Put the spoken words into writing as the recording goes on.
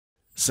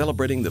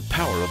celebrating the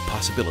power of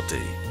possibility.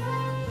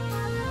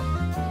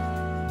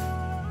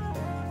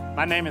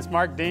 My name is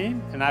Mark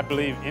Dean, and I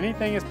believe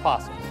anything is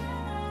possible.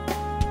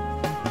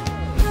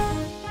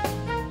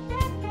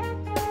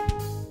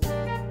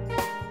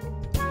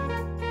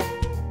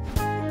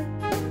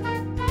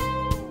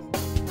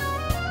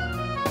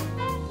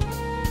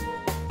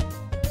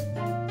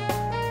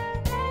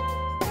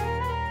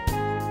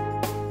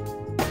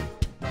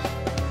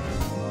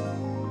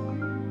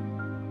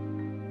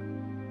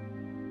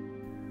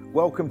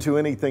 Welcome to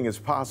Anything is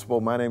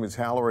Possible. My name is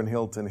Halloran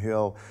Hilton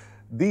Hill.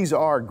 These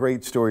are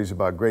great stories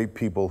about great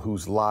people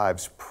whose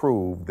lives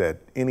prove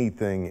that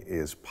anything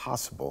is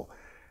possible.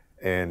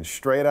 And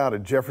straight out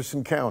of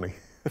Jefferson County,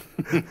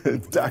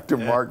 Dr.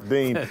 Mark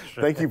Dean,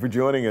 thank you for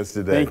joining us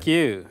today. Thank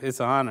you. It's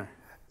an honor.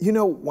 You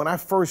know, when I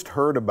first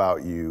heard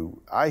about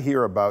you, I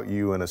hear about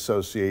you in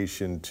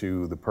association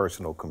to the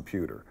personal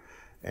computer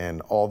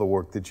and all the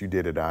work that you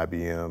did at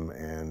IBM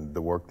and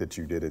the work that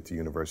you did at the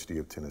University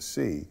of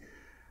Tennessee.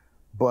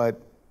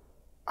 But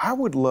I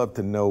would love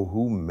to know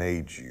who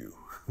made you.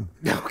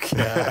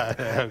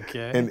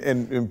 Okay.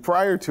 And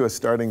prior to us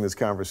starting this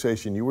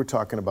conversation, you were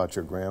talking about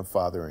your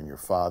grandfather and your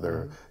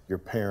father, your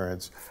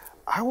parents.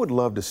 I would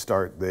love to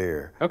start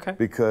there. Okay.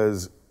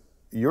 Because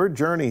your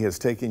journey has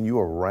taken you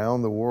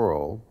around the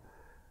world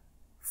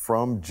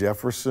from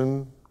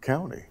Jefferson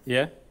County.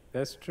 Yeah,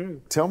 that's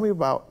true. Tell me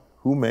about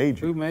who made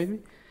you. Who made me?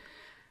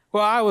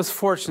 Well, I was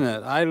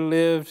fortunate. I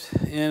lived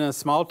in a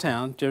small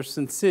town,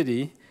 Jefferson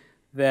City,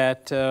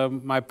 that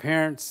my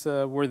parents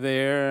were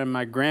there and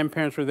my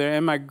grandparents were there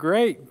and my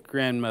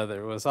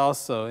great-grandmother was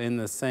also in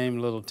the same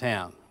little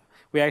town.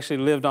 We actually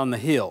lived on the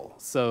hill,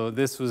 so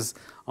this was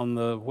on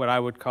the what I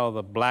would call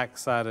the black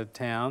side of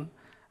town,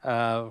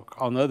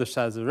 on the other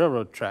side of the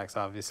railroad tracks,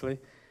 obviously.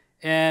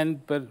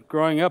 But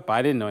growing up,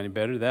 I didn't know any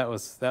better. That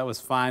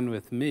was fine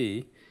with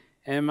me.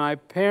 And my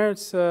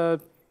parents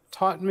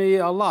taught me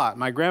a lot.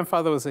 My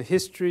grandfather was a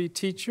history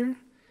teacher.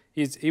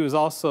 He was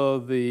also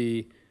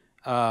the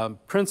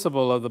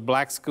principal of the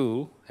black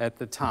school at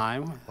the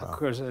time, of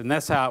course, and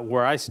that's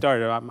where I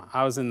started.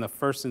 I was in the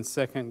first and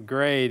second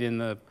grade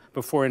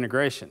before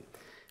integration,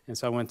 and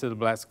so I went to the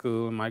black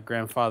school. And my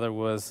grandfather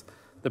was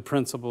the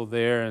principal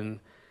there,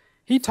 and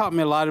he taught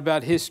me a lot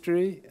about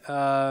history.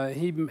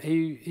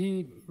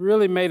 He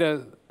really made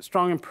a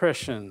strong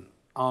impression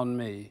on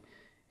me.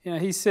 You know,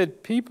 he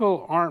said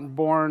people aren't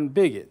born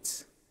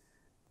bigots.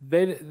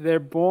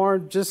 They're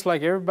born just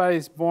like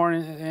everybody's born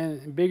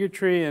in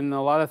bigotry, and a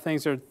lot of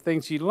things are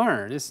things you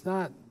learn. It's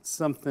not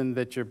something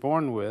that you're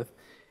born with,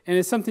 and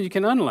it's something you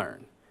can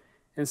unlearn.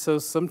 And so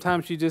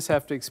sometimes you just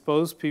have to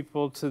expose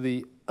people to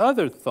the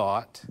other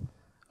thought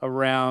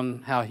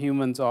around how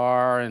humans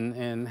are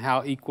and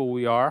how equal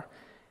we are,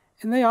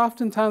 and they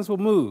oftentimes will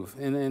move.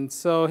 And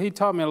so he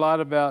taught me a lot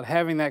about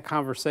having that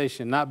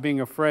conversation, not being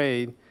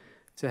afraid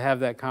to have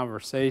that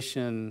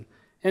conversation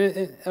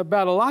and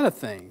about a lot of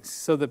things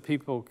so that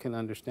people can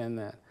understand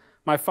that.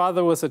 My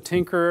father was a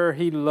tinkerer.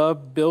 He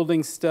loved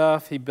building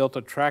stuff. He built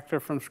a tractor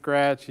from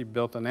scratch. He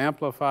built an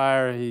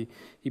amplifier.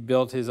 He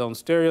built his own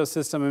stereo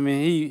system. I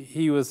mean,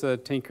 he was a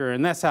tinkerer,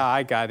 and that's how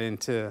I got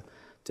into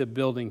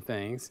building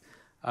things.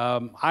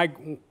 When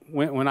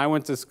I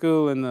went to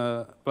school in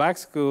the black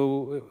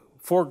school,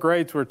 4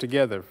 grades were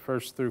together.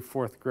 1st through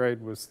 4th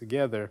grade was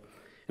together.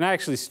 And I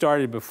actually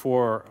started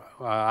before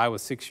I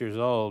was 6 years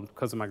old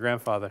because of my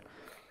grandfather.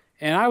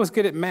 And I was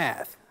good at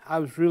math. I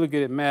was really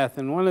good at math.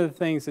 And one of the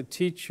things the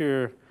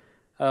teacher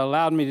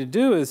allowed me to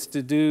do is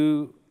to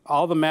do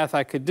all the math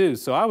I could do.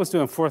 So I was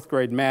doing 4th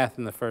grade math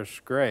in the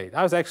 1st grade.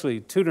 I was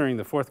actually tutoring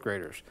the 4th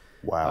graders.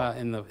 Wow.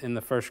 In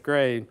the 1st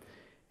grade.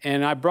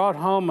 And I brought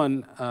home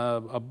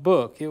a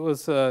book. It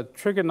was a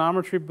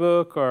trigonometry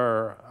book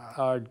or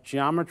a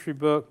geometry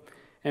book.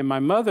 And my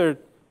mother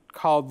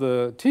called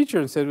the teacher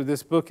and said, well,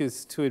 this book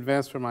is too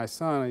advanced for my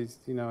son.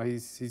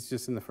 He's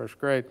just in the 1st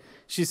grade.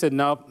 She said,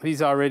 nope, he's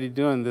already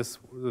doing this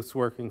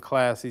work in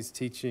class. He's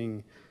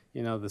teaching,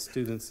 the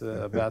students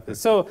about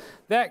this. So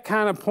that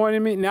kind of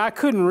pointed me. Now, I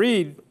couldn't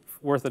read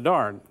worth a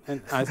darn,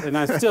 and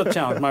I'm still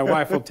challenged. My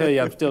wife will tell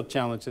you I'm still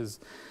challenged.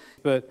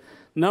 But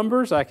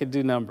numbers, I could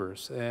do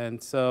numbers.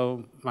 And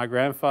so my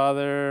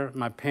grandfather,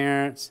 my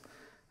parents,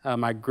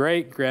 my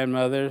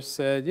great-grandmother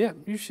said, yeah,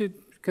 you should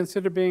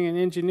consider being an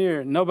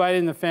engineer. Nobody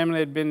in the family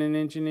had been an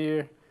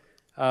engineer.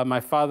 My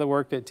father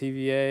worked at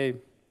TVA,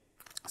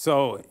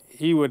 so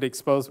he would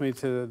expose me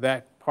to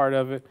that part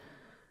of it.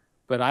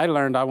 But I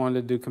learned I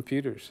wanted to do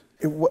computers.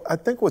 I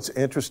think what's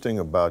interesting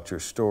about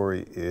your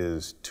story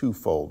is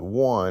twofold.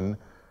 One,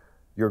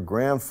 your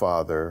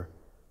grandfather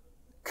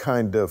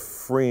kind of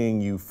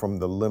freeing you from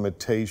the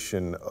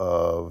limitation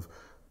of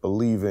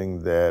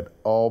believing that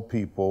all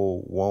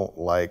people won't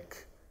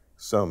like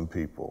some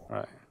people.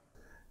 Right.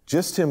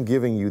 Just him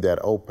giving you that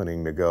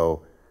opening to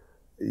go,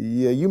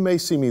 yeah, you may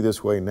see me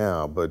this way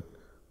now, but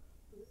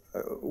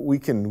we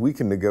can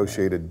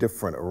negotiate a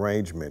different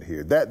arrangement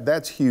here.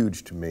 That's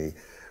huge to me.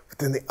 But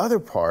then the other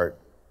part,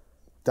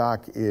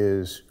 Doc,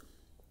 is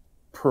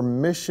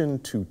permission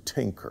to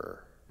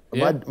tinker.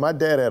 Yeah. My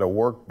dad had a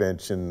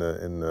workbench in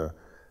the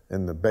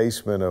in the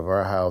basement of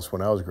our house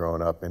when I was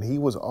growing up, and he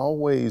was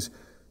always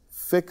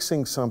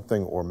fixing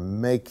something or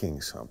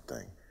making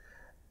something.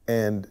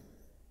 And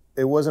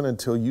it wasn't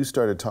until you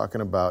started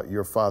talking about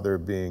your father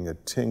being a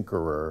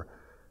tinkerer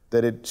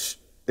that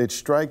it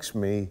strikes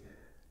me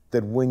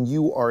that when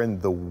you are in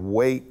the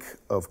wake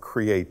of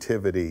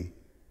creativity,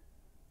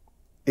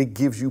 it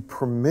gives you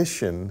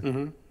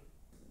permission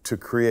to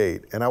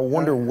create. And I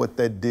wonder what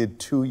that did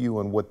to you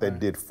and what that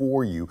did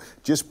for you,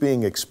 just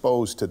being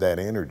exposed to that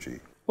energy.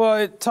 Well,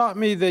 it taught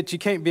me that you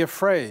can't be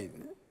afraid.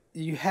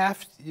 You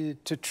have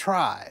to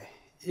try.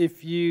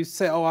 If you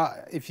say,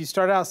 if you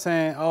start out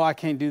saying, I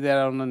can't do that,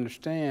 I don't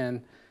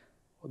understand,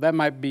 well, that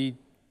might be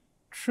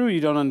true,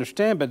 you don't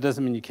understand, but it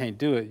doesn't mean you can't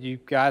do it.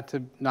 You've got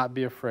to not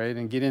be afraid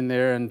and get in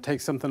there and take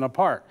something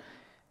apart.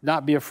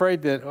 Not be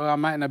afraid that, I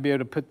might not be able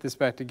to put this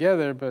back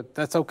together, but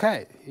that's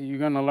okay. You're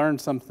going to learn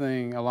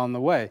something along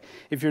the way.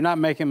 If you're not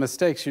making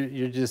mistakes,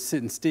 you're just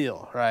sitting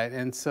still, right?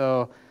 And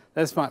so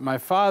that's my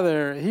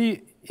father,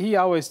 he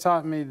always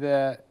taught me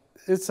that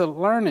it's a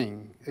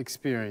learning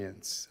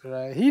experience,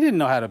 right? He didn't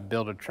know how to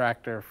build a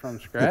tractor from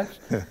scratch,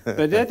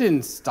 but that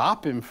didn't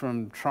stop him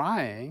from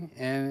trying,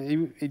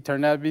 and he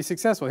turned out to be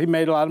successful. He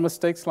made a lot of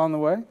mistakes along the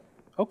way.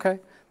 Okay,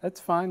 that's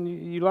fine.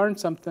 You learn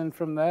something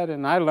from that,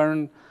 and I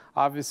learned,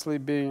 obviously,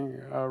 being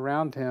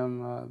around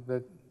him,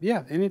 that,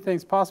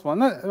 anything's possible.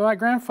 And my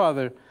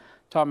grandfather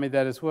taught me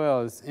that as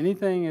well, is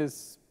anything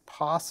is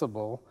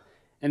possible.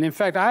 And in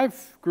fact, I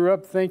grew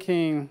up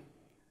thinking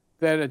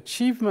that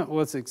achievement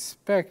was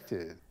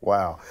expected.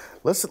 Wow.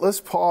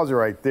 Let's pause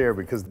right there,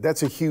 because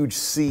that's a huge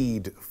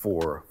seed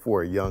for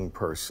a young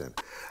person.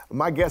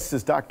 My guest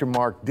is Dr.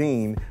 Mark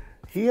Dean.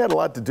 He had a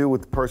lot to do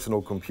with the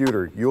personal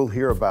computer. You'll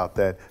hear about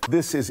that.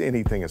 This is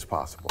Anything is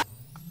Possible.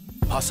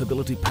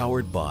 Possibility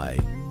powered by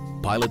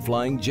Pilot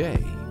Flying J,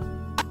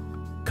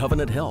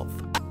 Covenant Health,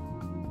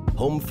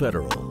 Home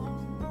Federal,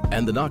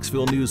 and the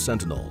Knoxville News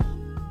Sentinel.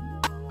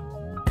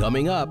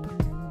 Coming up.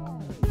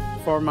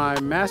 For my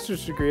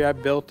master's degree, I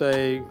built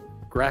a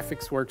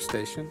graphics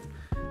workstation.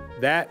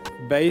 That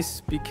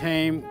base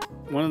became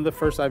one of the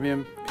first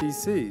IBM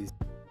PCs.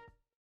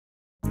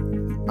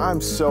 I'm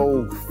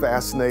so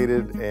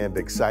fascinated and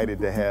excited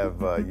to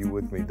have you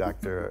with me,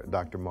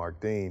 Dr.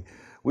 Mark Dean.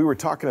 We were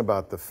talking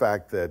about the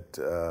fact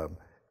that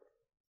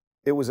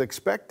it was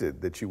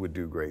expected that you would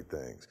do great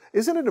things.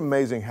 Isn't it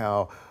amazing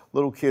how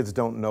little kids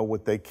don't know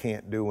what they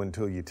can't do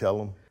until you tell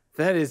them?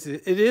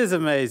 It is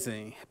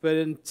amazing, but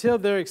until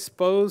they're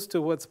exposed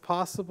to what's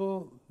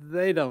possible,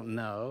 they don't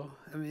know.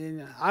 I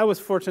mean, I was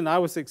fortunate, I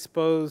was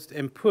exposed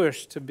and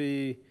pushed to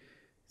be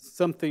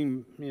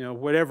something,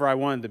 whatever I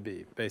wanted to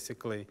be,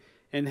 basically.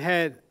 And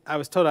I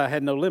was told I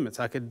had no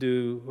limits. I could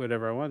do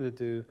whatever I wanted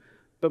to do.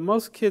 But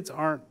most kids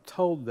aren't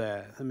told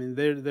that. I mean,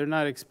 they're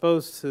not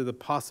exposed to the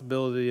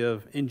possibility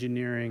of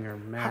engineering or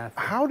math.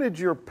 How did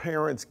your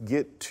parents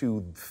get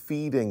to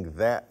feeding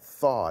that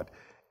thought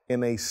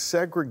in a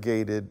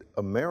segregated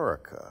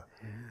America,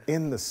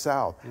 in the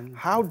South?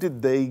 How did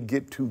they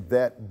get to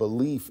that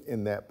belief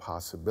in that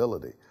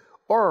possibility?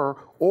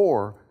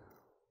 Or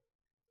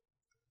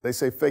they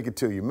say fake it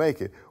till you make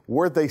it.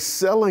 Were they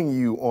selling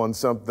you on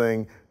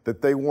something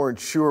that they weren't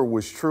sure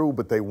was true,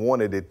 but they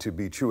wanted it to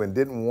be true and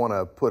didn't want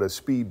to put a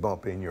speed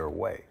bump in your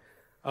way?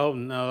 Oh,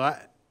 no.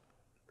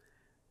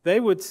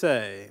 They would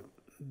say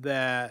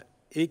that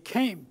it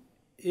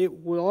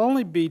will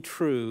only be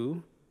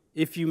true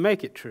if you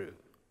make it true.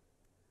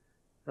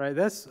 Right,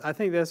 I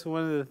think that's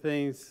one of the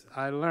things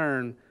I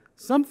learned.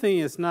 Something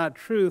is not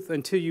truth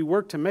until you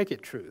work to make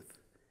it truth.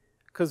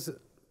 Because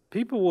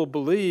people will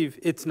believe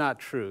it's not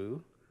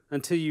true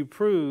until you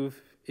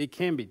prove it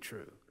can be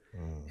true.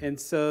 And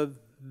so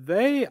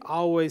they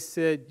always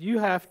said, you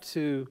have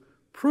to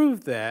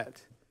prove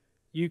that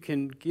you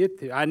can get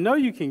there. I know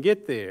you can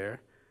get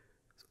there.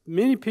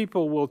 Many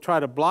people will try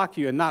to block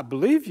you and not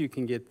believe you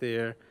can get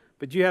there,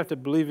 but you have to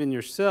believe in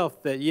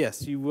yourself that,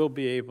 yes, you will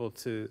be able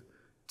to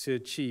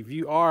achieve.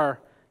 You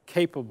are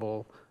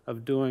capable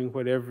of doing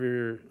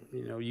whatever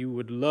you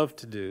would love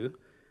to do.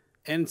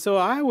 And so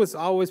I was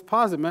always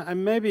positive.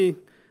 And maybe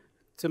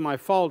to my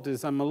fault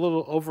is I'm a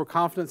little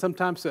overconfident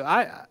sometimes. So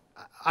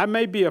I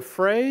may be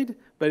afraid,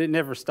 but it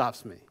never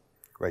stops me.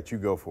 Right, you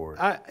go for it.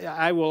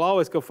 I will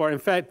always go for it. In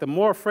fact, the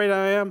more afraid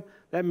I am,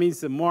 that means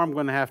the more I'm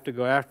going to have to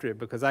go after it,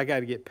 because I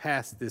got to get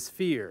past this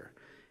fear.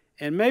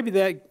 And maybe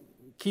that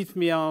keeps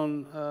me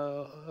on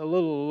a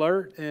little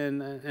alert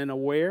and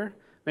aware.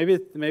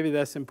 Maybe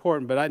that's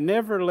important, but I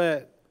never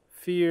let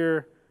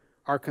fear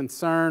or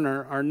concern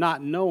or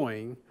not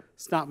knowing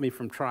stop me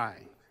from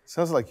trying.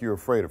 Sounds like you're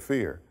afraid of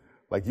fear.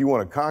 Like you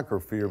want to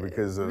conquer fear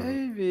because of...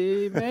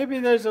 Maybe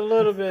there's a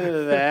little bit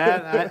of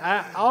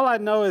that. All I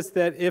know is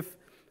that if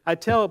I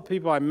tell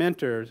people I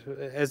mentor,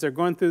 as they're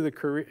going through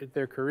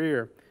their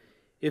career,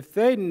 if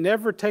they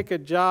never take a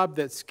job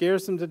that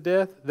scares them to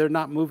death, they're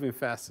not moving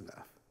fast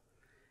enough.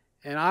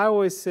 And I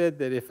always said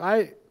that if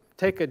I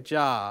take a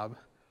job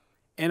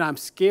and I'm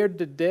scared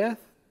to death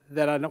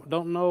that I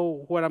don't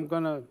know what I'm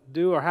going to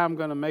do or how I'm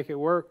going to make it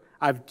work,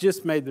 I've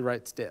just made the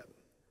right step.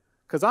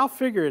 because I'll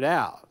figure it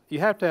out.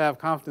 You have to have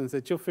confidence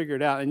that you'll figure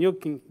it out, and you'll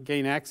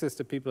gain access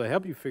to people that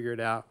help you figure it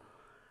out.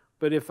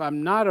 But if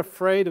I'm not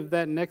afraid of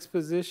that next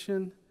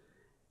position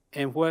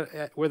and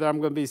whether I'm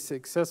going to be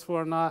successful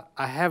or not,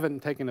 I haven't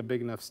taken a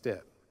big enough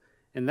step.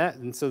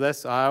 And so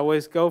I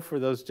always go for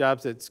those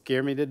jobs that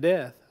scare me to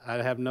death. I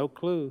have no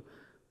clue,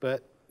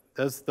 but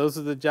those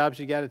are the jobs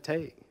you got to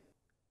take.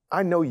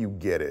 I know you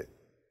get it.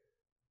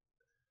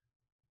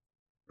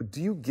 But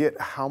do you get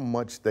how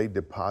much they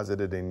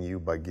deposited in you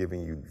by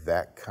giving you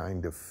that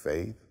kind of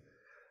faith?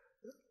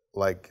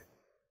 Like,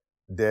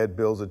 Dad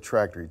builds a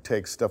tractor, he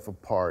takes stuff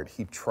apart,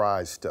 he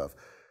tries stuff.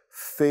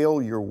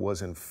 Failure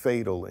wasn't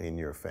fatal in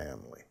your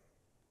family.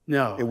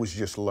 No. It was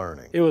just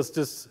learning. It was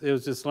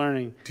just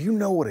learning. Do you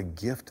know what a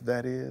gift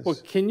that is? Well,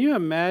 can you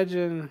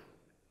imagine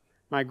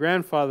my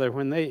grandfather,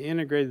 when they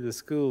integrated the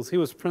schools, he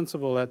was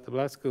principal at the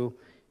black school,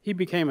 he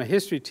became a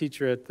history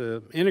teacher at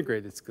the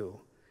integrated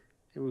school.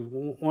 It was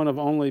one of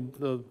only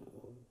the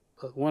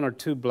one or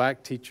two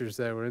black teachers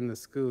that were in the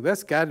school.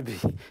 That's got to be,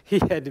 he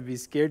had to be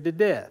scared to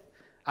death,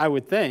 I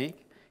would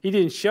think. He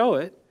didn't show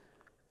it,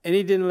 and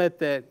he didn't let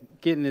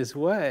that get in his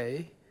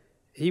way.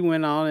 He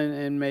went on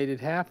and made it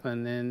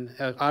happen, and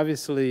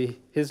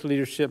obviously his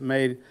leadership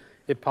made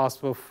it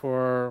possible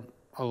for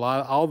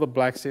all the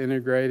blacks to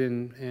integrate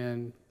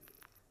and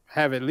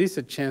have at least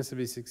a chance to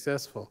be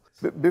successful.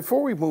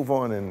 Before we move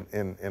on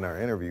in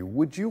our interview,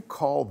 would you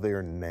call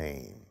their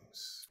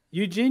names?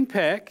 Eugene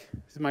Peck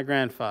is my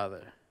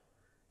grandfather.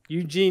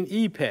 Eugene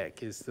E.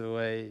 Peck is the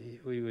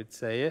way we would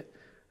say it.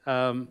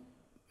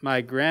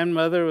 My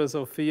grandmother was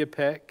Ophia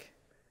Peck.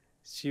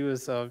 She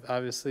was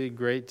obviously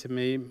great to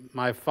me.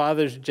 My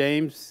father's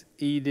James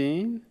E.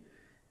 Dean,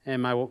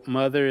 and my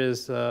mother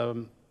is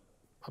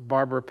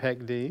Barbara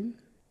Peck Dean.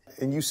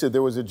 And you said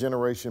there was a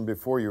generation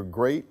before your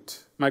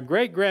great? My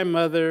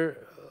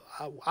great-grandmother,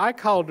 I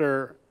called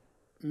her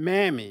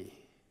Mammy.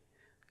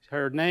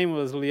 Her name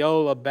was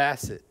Leola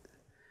Bassett,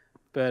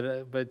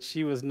 but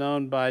she was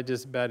known by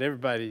just about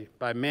everybody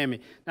by Mammy.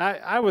 Now,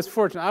 I was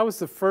fortunate. I was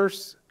the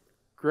first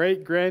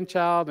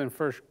great-grandchild and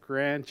first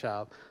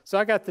grandchild. So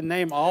I got to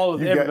name all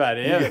of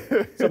everybody.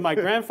 Yeah. So my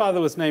grandfather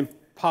was named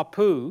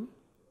Papu,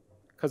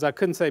 because I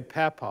couldn't say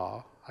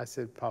Papa. I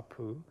said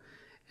Papu.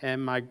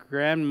 And my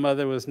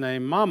grandmother was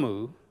named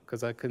Mamu,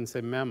 because I couldn't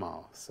say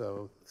Mama.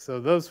 So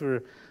those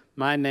were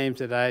my names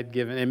that I had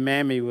given. And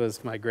Mammy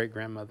was my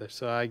great-grandmother.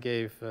 So I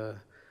gave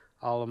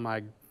all of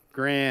my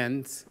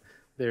grands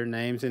their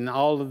names, and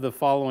all of the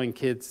following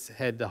kids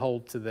had to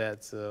hold to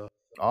that. So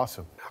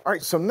awesome. All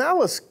right, so now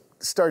let's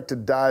start to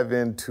dive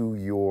into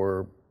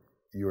your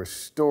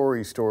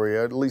story,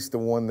 at least the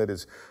one that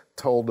is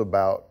told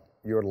about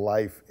your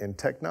life in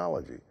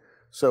technology.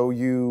 So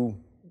you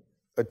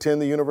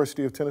attend the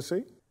University of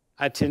Tennessee?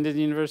 I attended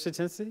the University of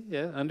Tennessee,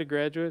 yeah,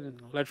 undergraduate in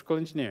electrical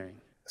engineering.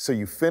 So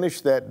you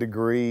finished that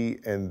degree,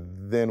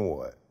 and then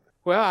what?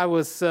 Well, I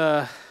was,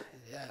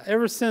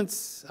 ever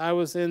since I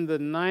was in the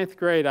 9th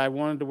grade, I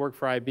wanted to work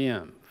for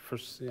IBM.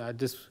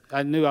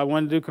 I knew I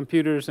wanted to do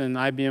computers, and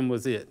IBM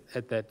was it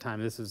at that time.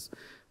 This was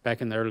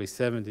back in the early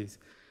 70s.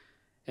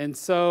 And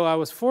so I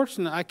was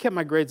fortunate. I kept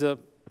my grades up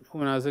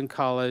when I was in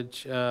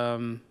college.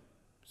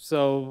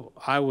 So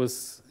I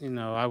was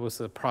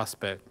a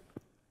prospect.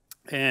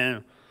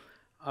 And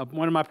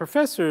one of my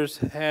professors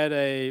had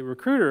a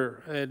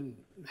recruiter,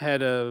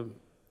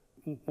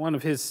 one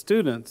of his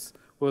students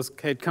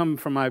had come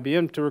from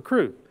IBM to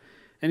recruit.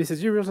 And he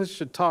says, you really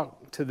should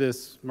talk to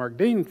this Mark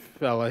Dean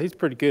fella. He's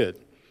pretty good.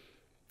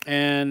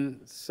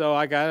 And so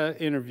I got an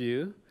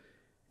interview.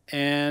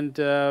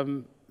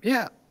 And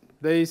yeah,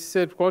 they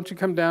said, why don't you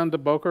come down to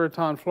Boca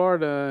Raton,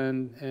 Florida,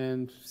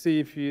 and see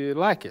if you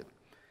like it.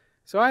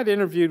 So I had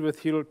interviewed with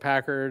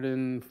Hewlett-Packard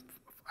and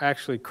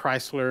actually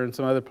Chrysler and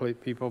some other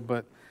people,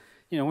 but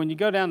when you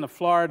go down to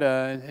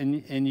Florida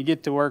and you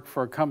get to work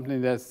for a company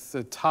that's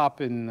the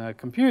top in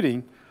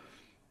computing,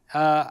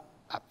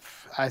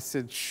 I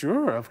said,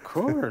 sure, of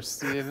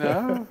course,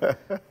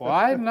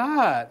 why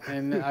not?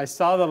 And I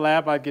saw the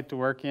lab I'd get to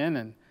work in,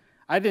 and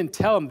I didn't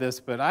tell them this,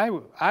 but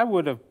I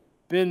would have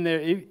been there.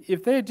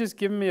 If they had just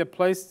given me a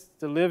place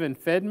to live and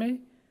fed me,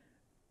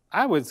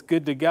 I was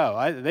good to go.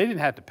 They didn't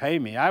have to pay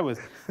me. I was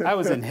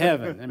in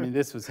heaven. I mean,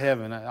 this was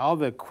heaven. All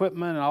the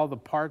equipment and all the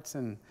parts,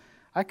 and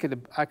I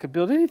could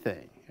build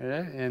anything.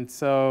 Right? And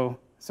so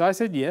I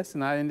said yes,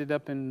 and I ended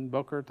up in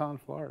Boca Raton,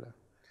 Florida.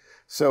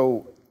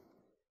 So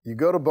you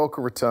go to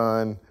Boca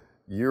Raton,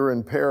 you're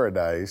in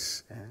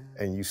paradise,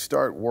 and you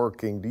start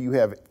working. Do you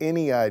have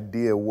any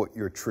idea what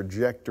your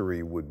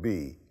trajectory would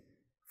be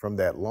from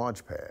that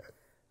launch pad?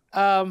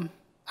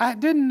 I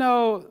didn't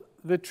know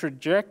the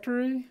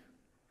trajectory,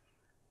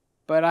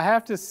 but I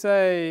have to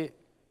say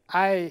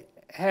I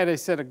had a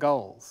set of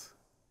goals.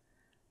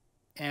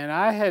 And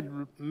I had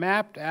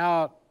mapped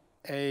out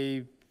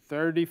a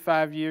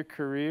 35-year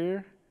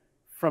career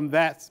from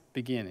that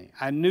beginning.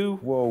 I knew.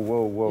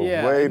 Whoa.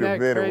 Yeah, wait a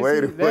minute.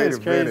 Wait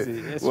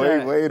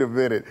a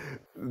minute.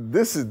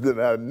 This is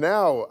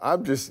now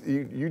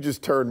you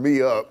just turned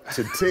me up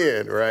to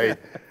 10, right?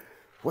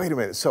 Wait a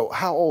minute. So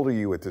how old are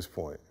you at this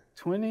point?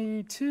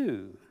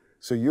 22.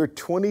 So you're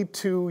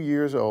 22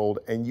 years old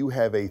and you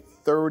have a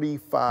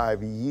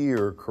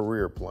 35-year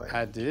career plan.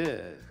 I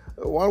did.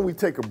 Why don't we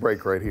take a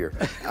break right here?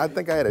 I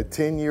think I had a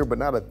 10-year, but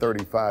not a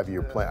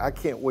 35-year plan. I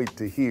can't wait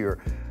to hear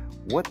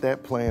what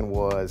that plan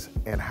was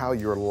and how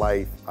your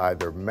life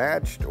either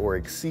matched or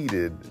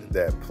exceeded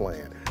that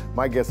plan.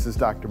 My guest is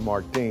Dr.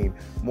 Mark Dean.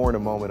 More in a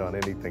moment on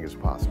Anything is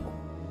Possible.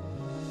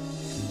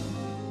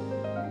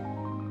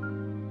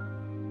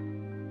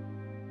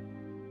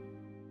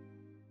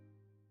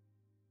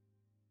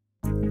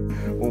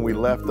 When we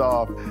left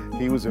off,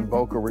 he was in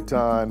Boca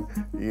Raton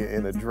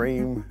in a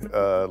dream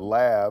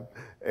lab,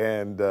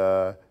 and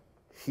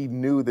he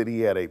knew that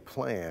he had a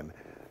plan.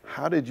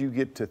 How did you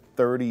get to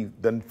 30,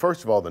 then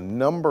first of all, the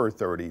number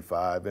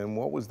 35, and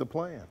what was the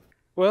plan?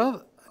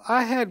 Well,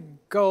 I had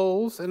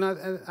goals, and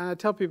I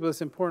tell people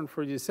it's important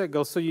for you to set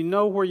goals so you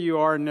know where you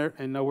are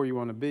and know where you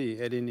want to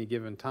be at any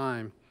given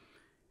time.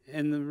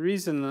 And the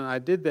reason I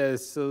did that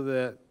is so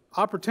that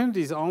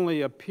opportunities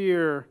only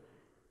appear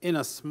in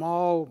a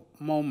small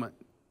moment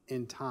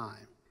in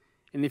time.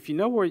 And if you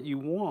know what you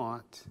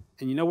want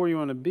and you know where you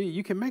want to be,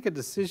 you can make a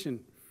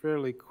decision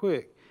fairly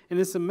quick. And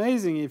it's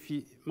amazing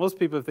most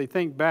people, if they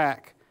think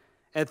back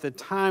at the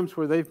times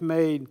where they've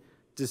made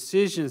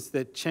decisions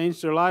that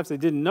changed their lives, they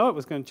didn't know it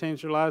was going to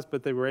change their lives,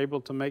 but they were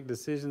able to make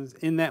decisions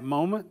in that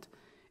moment.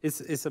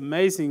 It's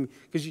amazing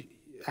because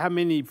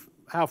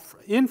how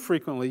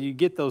infrequently you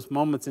get those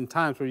moments in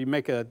times where you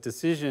make a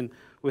decision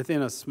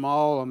within a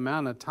small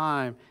amount of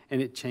time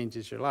and it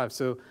changes your life.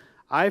 So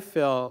I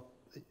felt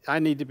I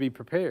need to be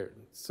prepared.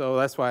 So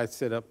that's why I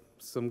set up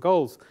some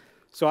goals.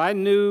 So I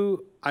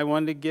knew I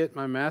wanted to get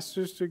my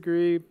master's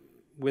degree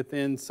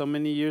within so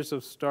many years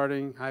of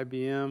starting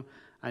IBM.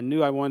 I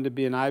knew I wanted to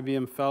be an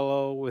IBM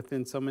fellow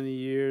within so many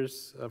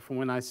years from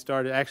when I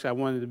started. Actually, I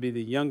wanted to be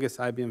the youngest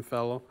IBM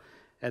fellow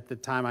at the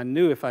time. I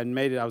knew if I'd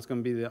made it, I was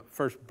going to be the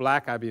first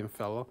black IBM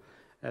fellow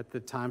at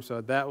the time.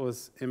 So that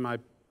was in my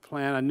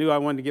plan. I knew I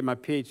wanted to get my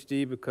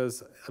PhD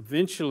because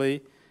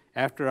eventually,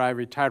 after I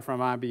retired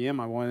from IBM,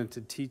 I wanted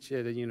to teach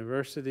at a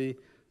university.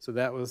 So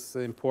that was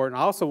important.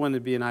 I also wanted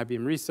to be in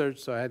IBM research,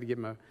 so I had to get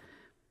my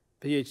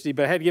PhD.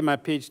 But I had to get my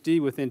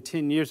PhD within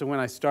 10 years of when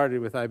I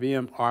started with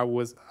IBM,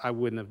 or I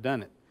wouldn't have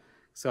done it.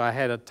 So I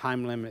had a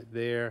time limit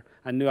there.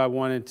 I knew I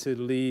wanted to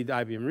lead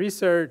IBM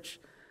research.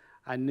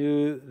 I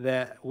knew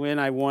that when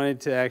I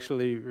wanted to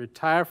actually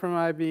retire from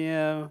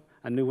IBM,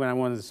 I knew when I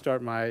wanted to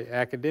start my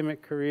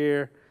academic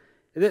career.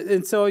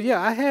 And so,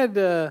 yeah, I had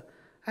a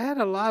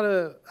lot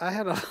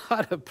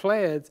of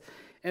plans,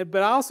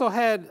 but I also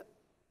had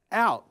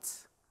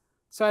outs.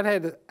 So I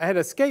had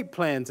escape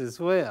plans as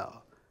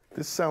well.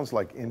 This sounds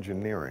like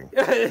engineering.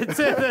 Maybe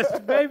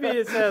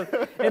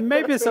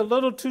it's a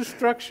little too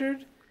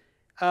structured,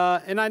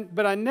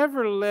 but I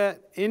never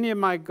let any of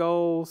my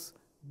goals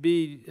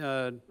be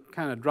kind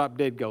of drop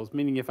dead goals.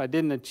 Meaning, if I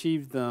didn't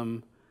achieve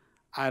them,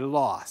 I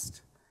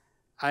lost.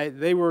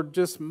 They were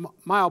just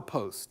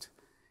mileposts,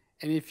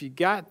 and if you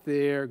got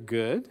there,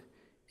 good.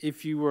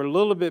 If you were a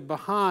little bit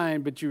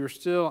behind, but you were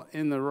still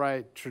in the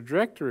right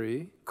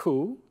trajectory,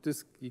 cool,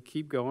 just you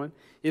keep going.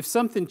 If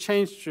something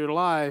changed your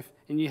life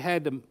and you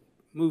had to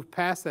move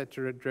past that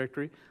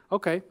trajectory,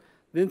 okay,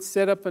 then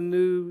set up a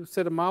new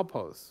set of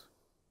mileposts.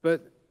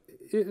 But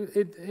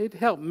it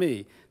helped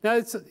me.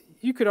 Now,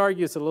 you could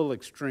argue it's a little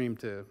extreme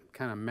to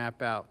kind of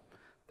map out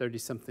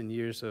 30-something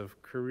years of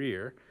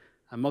career.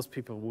 Most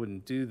people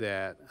wouldn't do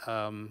that.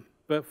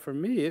 But for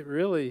me,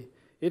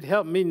 it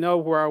helped me know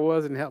where I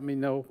was and helped me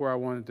know where I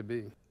wanted to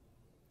be.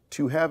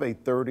 To have a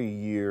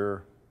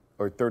 30-year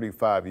or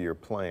 35-year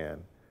plan,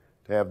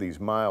 to have these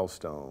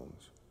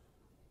milestones,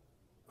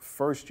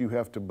 first you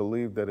have to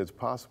believe that it's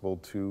possible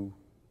to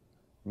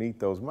meet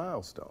those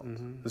milestones.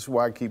 Mm-hmm. This is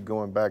why I keep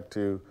going back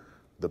to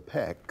the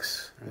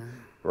PECs,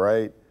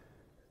 right?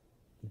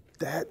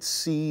 That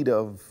seed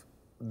of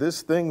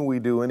this thing we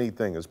do,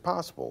 anything is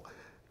possible,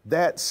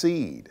 that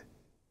seed.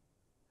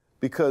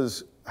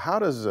 Because how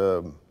does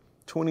a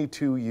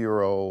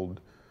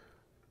 22-year-old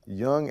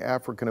young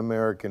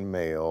African-American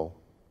male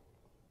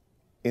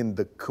in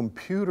the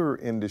computer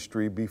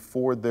industry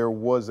before there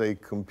was a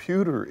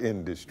computer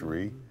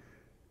industry,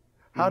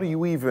 mm-hmm. how do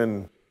you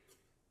even,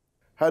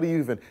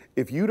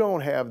 if you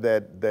don't have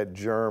that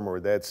germ or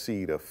that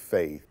seed of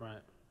faith,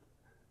 right.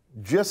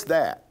 Just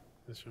that,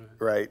 that's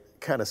right,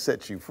 kind of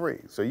sets you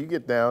free. So you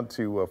get down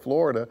to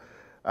Florida,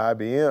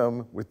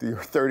 IBM, with your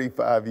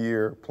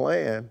 35-year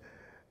plan,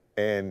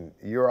 and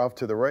you're off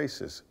to the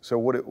races. So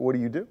what do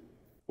you do?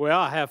 Well,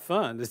 I have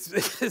fun. It's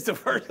the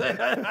first thing.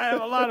 I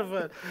have a lot of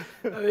fun.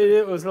 I mean,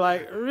 it was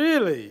like,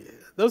 really,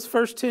 those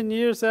first 10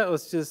 years, that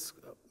was just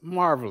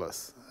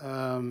marvelous.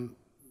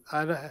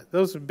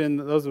 Those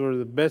were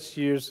the best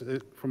years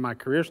from my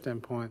career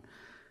standpoint.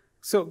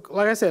 So,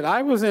 like I said,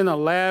 I was in a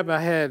lab. I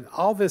had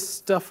all this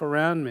stuff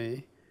around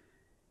me,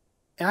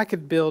 and I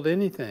could build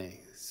anything.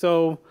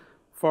 So,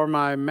 for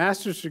my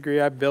master's degree,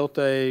 I built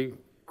a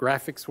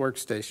graphics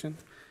workstation.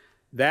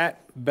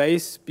 That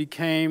base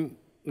became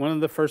one of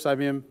the first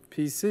IBM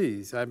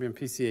PCs, IBM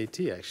PC AT,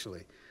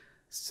 actually.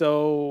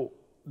 So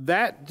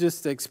that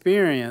just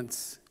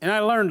experience, and I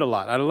learned a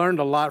lot. I learned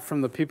a lot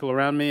from the people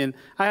around me, and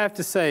I have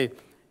to say,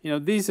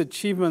 these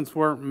achievements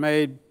weren't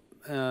made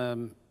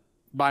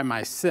by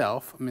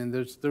myself. I mean,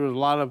 there were a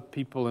lot of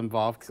people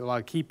involved, a lot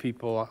of key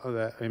people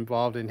that are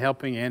involved in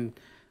helping,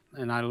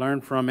 and I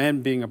learned from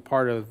and being a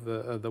part of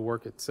the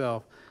work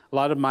itself. A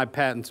lot of my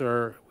patents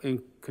are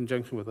in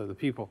conjunction with other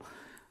people.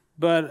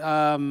 But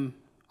I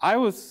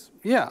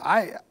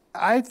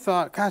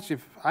thought, gosh,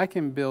 if I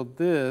can build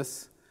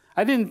this,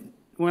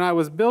 when I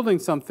was building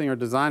something or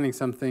designing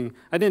something,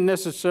 I didn't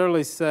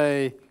necessarily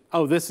say,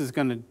 oh, this is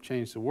going to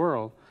change the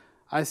world.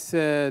 I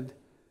said,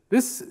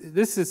 this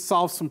is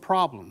solve some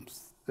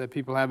problems that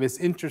people have. It's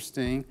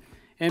interesting,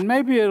 and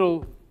maybe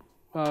it'll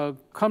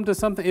come to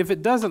something. If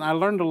it doesn't, I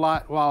learned a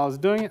lot while I was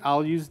doing it.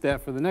 I'll use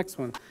that for the next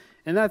one.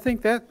 And I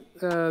think that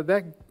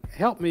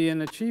helped me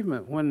in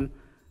achievement.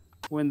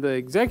 When the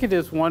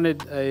executives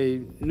wanted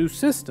a new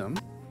system,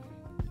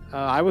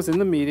 I was in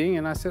the meeting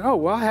and I said, oh,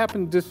 well, I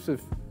happen to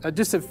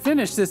just have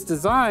finished this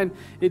design.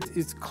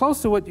 It's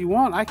close to what you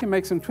want. I can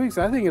make some tweaks.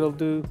 I think it'll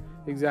do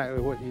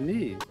exactly what you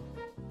need.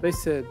 They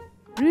said,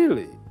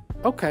 really?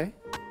 Okay.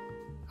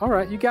 All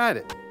right, you got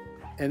it.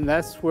 And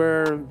that's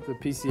where the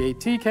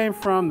PCAT came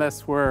from.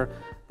 That's where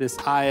this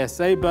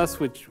ISA bus,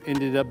 which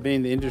ended up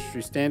being the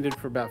industry standard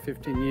for about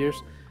 15 years,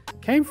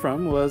 came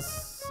from.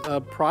 Was a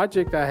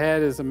project I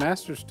had as a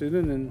master's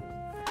student, and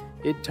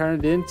it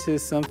turned into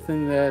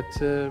something that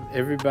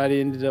everybody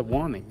ended up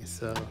wanting.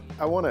 So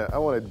I want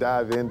to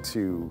dive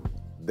into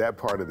that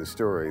part of the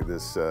story,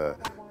 this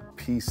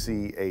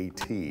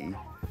PCAT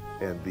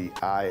and the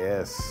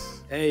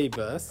ISA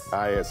bus.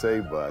 I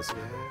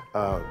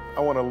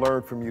want to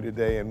learn from you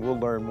today, and we'll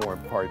learn more in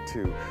part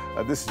 2.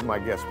 This is my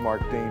guest,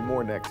 Mark Dean.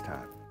 More next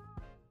time.